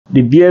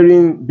The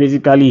bearing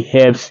basically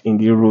helps in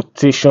the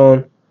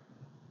rotation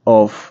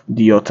of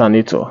the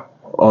alternator,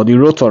 or the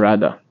rotor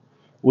rather.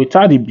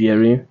 Without the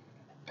bearing,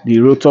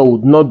 the rotor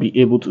would not be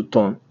able to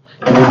turn.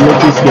 You would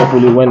notice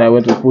carefully when I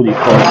went to pull the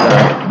cord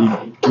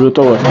that the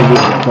rotor was able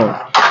to turn.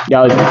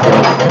 That is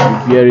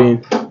because the bearing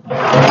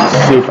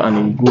is safe and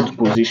in good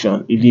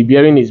position. If the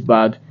bearing is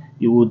bad,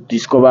 you would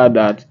discover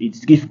that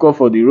it's difficult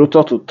for the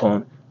rotor to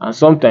turn, and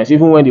sometimes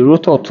even when the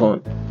rotor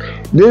turns.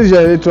 This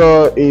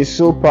generator is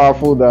so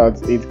powerful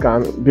that it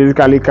can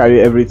basically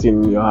carry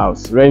everything in your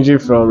house, ranging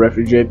from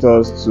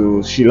refrigerators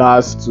to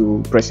chillers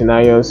to pressing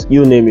irons,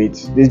 you name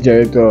it. This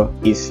generator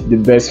is the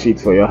best fit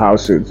for your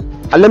household.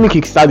 And let me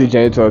kickstart the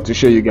generator to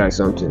show you guys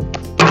something.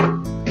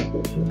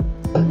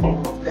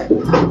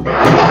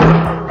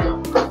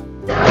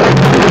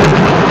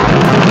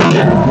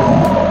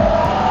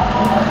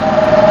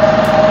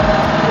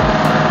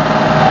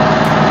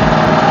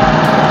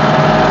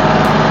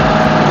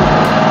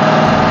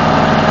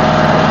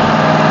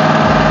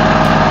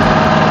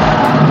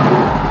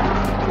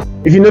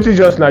 If you notice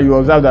just now, you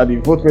observe that the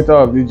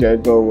voltmeter of this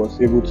generator was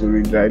able to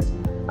read, right?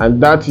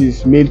 And that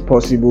is made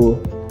possible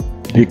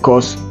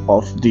because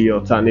of the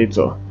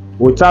alternator.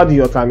 Without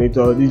the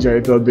alternator, this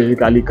generator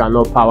basically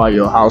cannot power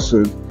your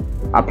household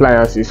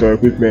appliances or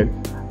equipment.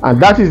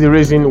 And that is the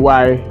reason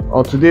why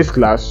on today's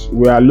class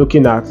we are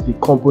looking at the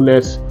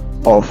components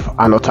of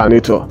an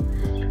alternator.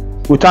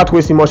 Without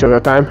wasting much of your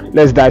time,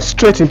 let's dive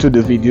straight into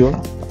the video.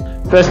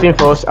 First thing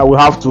first, I will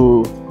have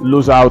to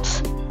lose out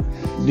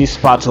this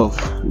part of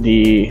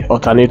the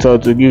alternator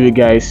to give you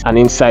guys an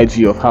inside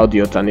view of how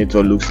the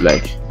alternator looks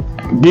like.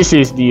 This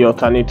is the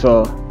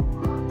alternator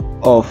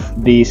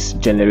of this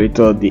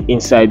generator, the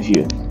inside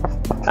view,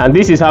 and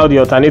this is how the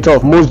alternator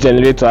of most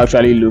generator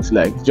actually looks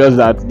like, just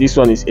that this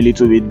one is a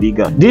little bit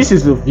bigger. This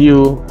is the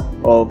view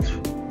of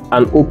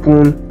an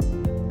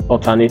open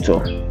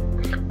alternator.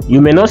 You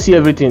may not see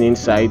everything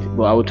inside,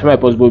 but I will try my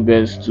possible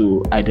best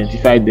to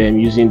identify them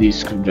using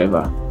this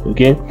screwdriver.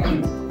 Okay,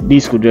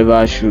 this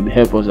screwdriver should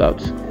help us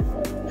out.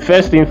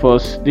 First thing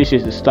first, this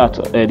is the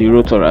starter, the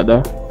rotor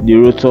rather, the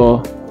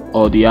rotor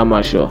or the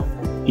armature.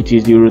 It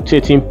is the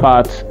rotating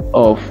part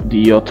of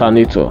the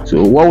alternator.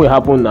 So what will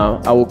happen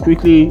now, I will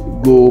quickly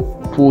go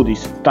pull the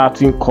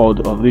starting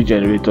cord of the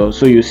generator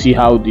so you see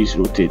how this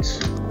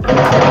rotates.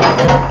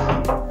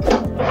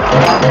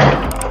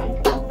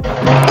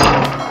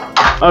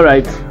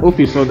 Alright, hope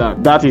you saw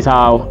that. That is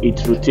how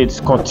it rotates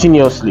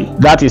continuously.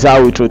 That is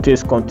how it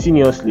rotates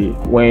continuously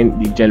when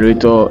the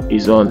generator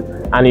is on,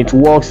 and it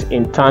works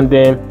in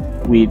tandem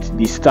with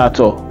the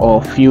starter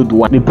or field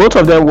one. The both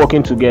of them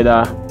working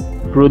together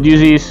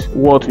produces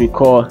what we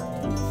call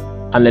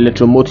an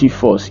electromotive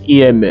force,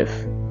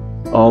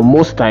 EMF, or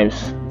most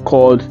times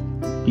called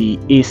the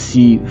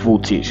AC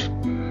voltage.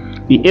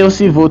 The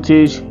AC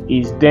voltage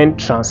is then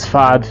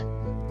transferred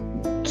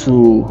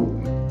to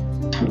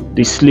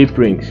the slip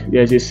ring.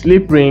 There's a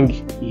slip ring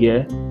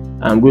here.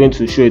 I'm going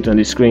to show it on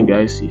the screen,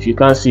 guys. If you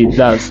can't see it,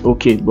 that's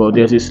okay, but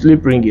there's a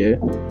slip ring here.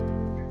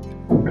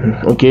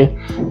 Okay,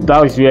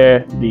 that is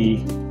where the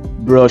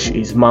brush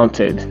is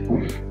mounted,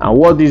 and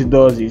what this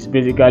does is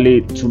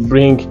basically to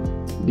bring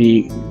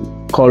the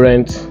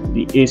current,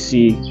 the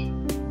AC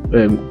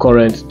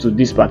current to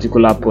this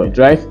particular point.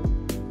 Right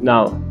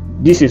now,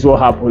 this is what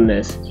happens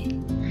next.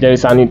 There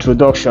is an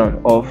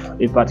introduction of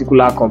a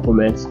particular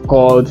component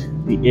called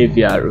the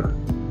AVRO.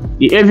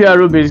 The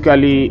AVRO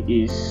basically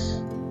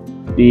is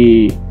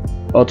the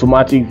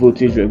automatic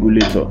voltage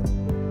regulator.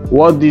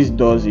 What this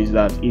does is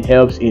that it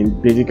helps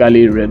in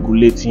basically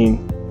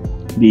regulating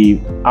the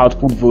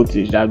output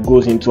voltage that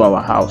goes into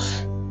our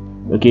house.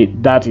 Okay,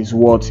 that is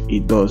what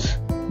it does.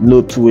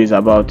 No two ways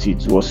about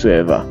it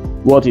whatsoever.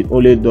 What it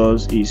only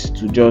does is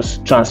to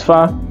just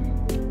transfer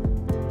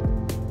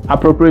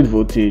appropriate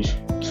voltage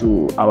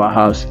to our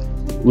house.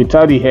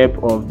 Without the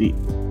help of the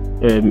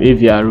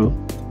AVRO,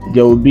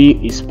 there will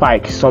be a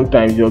spike.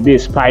 Sometimes there will be a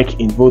spike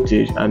in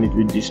voltage and it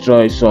will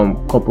destroy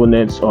some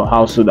components or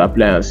household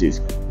appliances.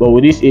 But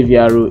with this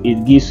AVRO,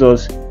 it gives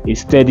us a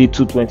steady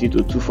 220 to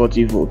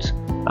 240 volts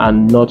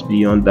and not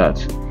beyond that.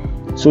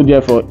 So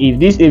therefore, if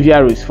this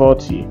AVRO is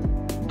faulty,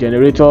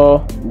 generator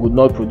would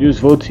not produce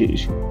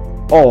voltage,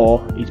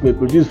 or it may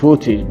produce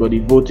voltage but the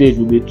voltage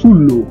will be too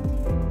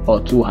low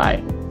or too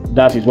high.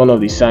 That is one of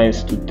the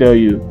signs to tell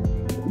you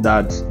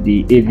that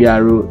the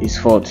AVRO is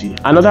faulty.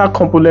 Another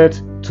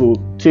component to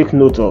take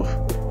note of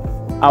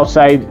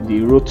outside the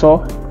rotor,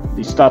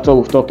 the starter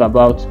we've talked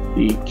about,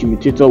 the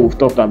commutator we've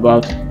talked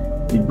about,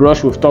 the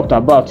brush we've talked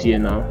about here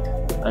now,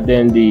 and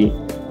then the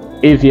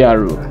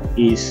AVRO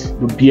is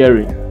the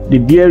bearing. The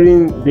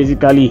bearing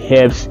basically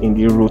helps in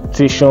the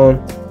rotation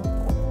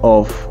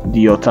of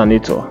the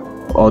alternator,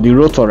 or the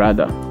rotor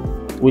rather.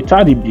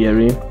 Without the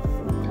bearing,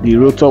 the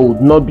rotor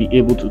would not be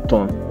able to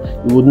turn.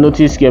 You would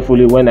notice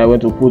carefully when I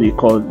went to pull the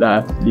cord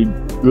that the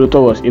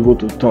rotor was able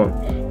to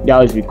turn.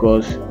 That is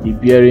because the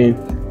bearing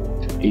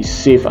is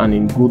safe and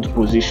in good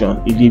position.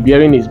 If the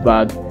bearing is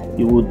bad,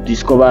 you would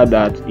discover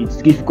that it's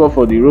difficult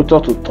for the rotor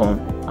to turn,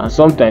 and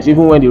sometimes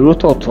even when the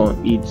rotor turns,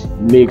 it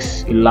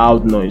makes a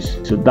loud noise.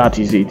 So that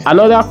is it.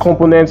 Another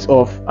component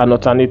of an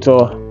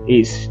alternator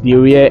is the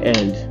rear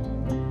end.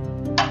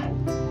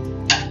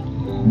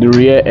 The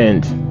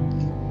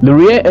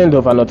rear end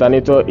of an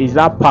alternator is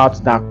that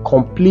part that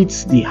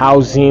completes the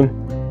housing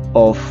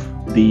of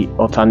the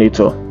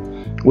alternator.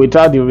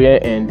 Without the rear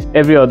end,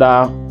 every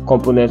other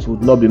component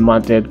would not be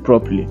mounted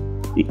properly.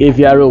 The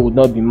aviary would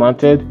not be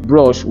mounted,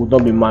 brush would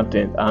not be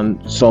mounted, and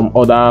some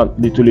other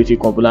little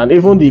component,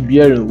 even the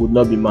bearing would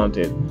not be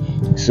mounted.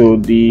 So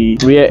the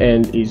rear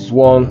end is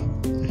one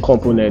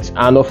component,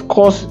 and of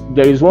course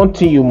there is one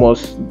thing you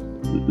must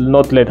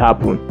not let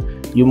happen.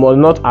 You must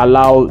not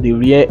allow the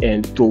rear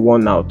end to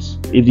worn out.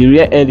 If the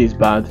rear end is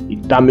bad,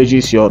 it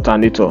damages your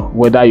alternator,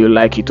 whether you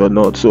like it or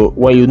not. So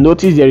when you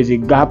notice there is a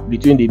gap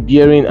between the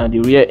bearing and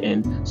the rear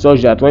end,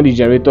 such that when the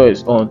generator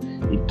is on,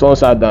 it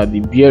turns out that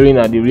the bearing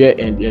and the rear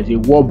end there's a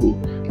wobble,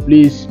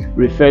 please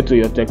refer to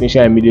your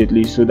technician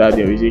immediately so that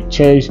there is a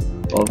change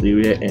of the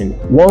rear end.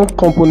 One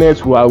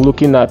component we are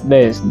looking at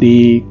next,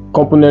 the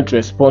component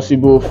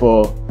responsible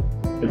for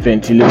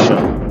ventilation,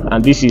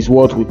 and this is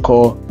what we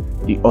call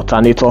the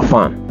alternator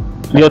fan.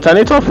 The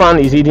alternator fan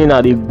is hidden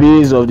at the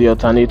base of the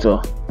alternator.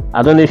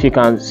 I don't know if you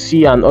can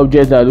see an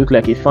object that looks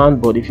like a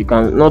fan, but if you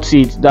cannot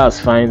see it, that's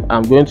fine.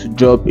 I'm going to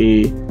drop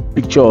a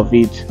picture of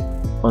it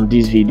on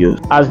this video.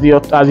 As the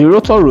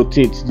rotor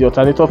rotates, the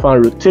alternator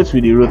fan rotates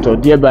with the rotor,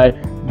 thereby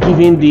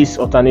giving this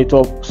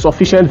alternator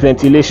sufficient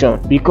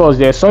ventilation. Because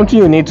there's something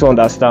you need to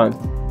understand: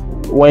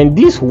 when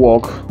this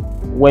works,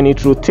 when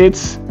it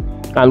rotates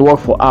and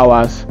works for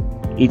hours,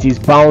 it is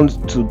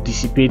bound to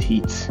dissipate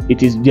heat.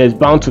 There's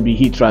bound to be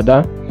heat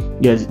rather.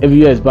 Yes,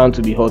 everywhere is bound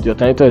to be hot. The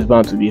alternator is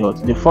bound to be hot.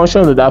 The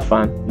function of that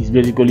fan is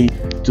basically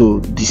to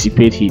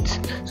dissipate heat.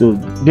 So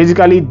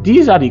basically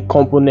these are the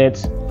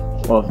components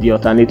of the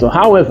alternator.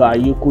 However,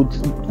 you could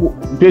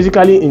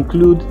basically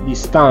include the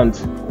stand.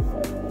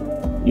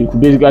 You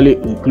could basically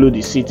include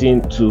the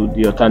seating to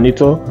the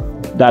alternator.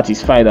 That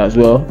is fine as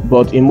well.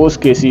 But in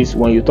most cases,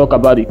 when you talk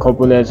about the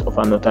components of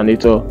an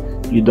alternator,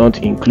 you don't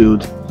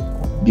include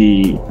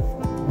the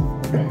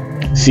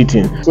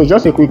seating. So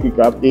just a quick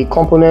recap: the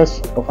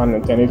components of an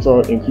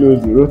alternator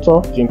includes the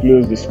rotor, it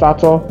includes the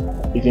stator,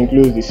 it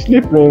includes the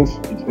slip rings,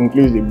 it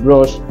includes the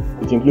brush,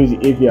 it includes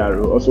the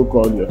aviary, also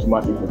called the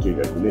automatic voltage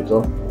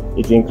regulator,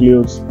 it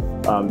includes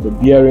the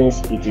bearings,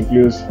 it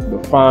includes the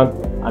fan,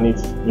 and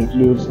it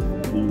includes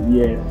the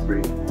rear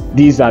frame.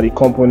 These are the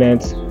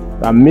components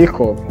that make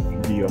up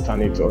the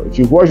alternator. If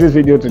you've watched this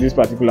video to this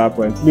particular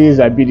point, please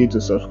I bid you to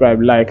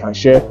subscribe, like and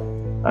share,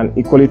 and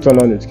equally turn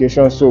on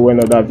notifications so when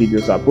other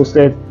videos are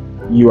posted,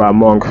 you are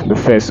among the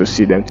first to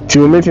see them.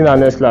 Till we meet in our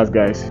next class,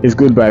 guys, it's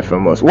goodbye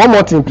from us. One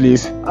more thing,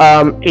 please.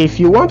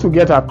 If you want to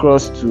get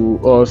across to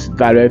us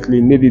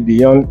directly, maybe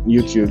beyond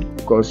YouTube,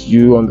 because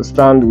you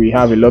understand we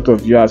have a lot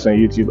of viewers on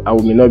YouTube,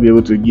 I may not be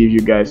able to give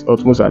you guys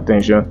utmost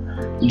attention.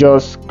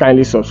 Just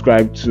kindly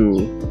subscribe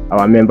to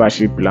our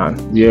membership plan,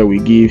 where we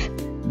give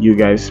you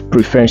guys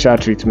preferential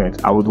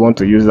treatment. I would want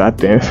to use that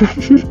term.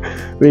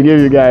 We give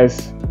you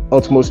guys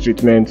utmost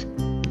treatment.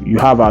 You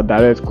have our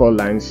direct call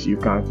lines. You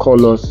can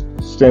call us,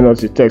 send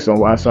us a text on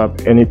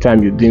WhatsApp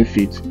anytime you deem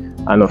fit,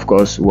 and of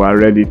course we are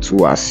ready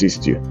to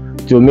assist you.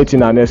 Till meet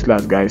in our next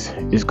class, guys,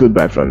 it's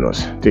goodbye from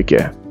us. Take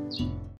care.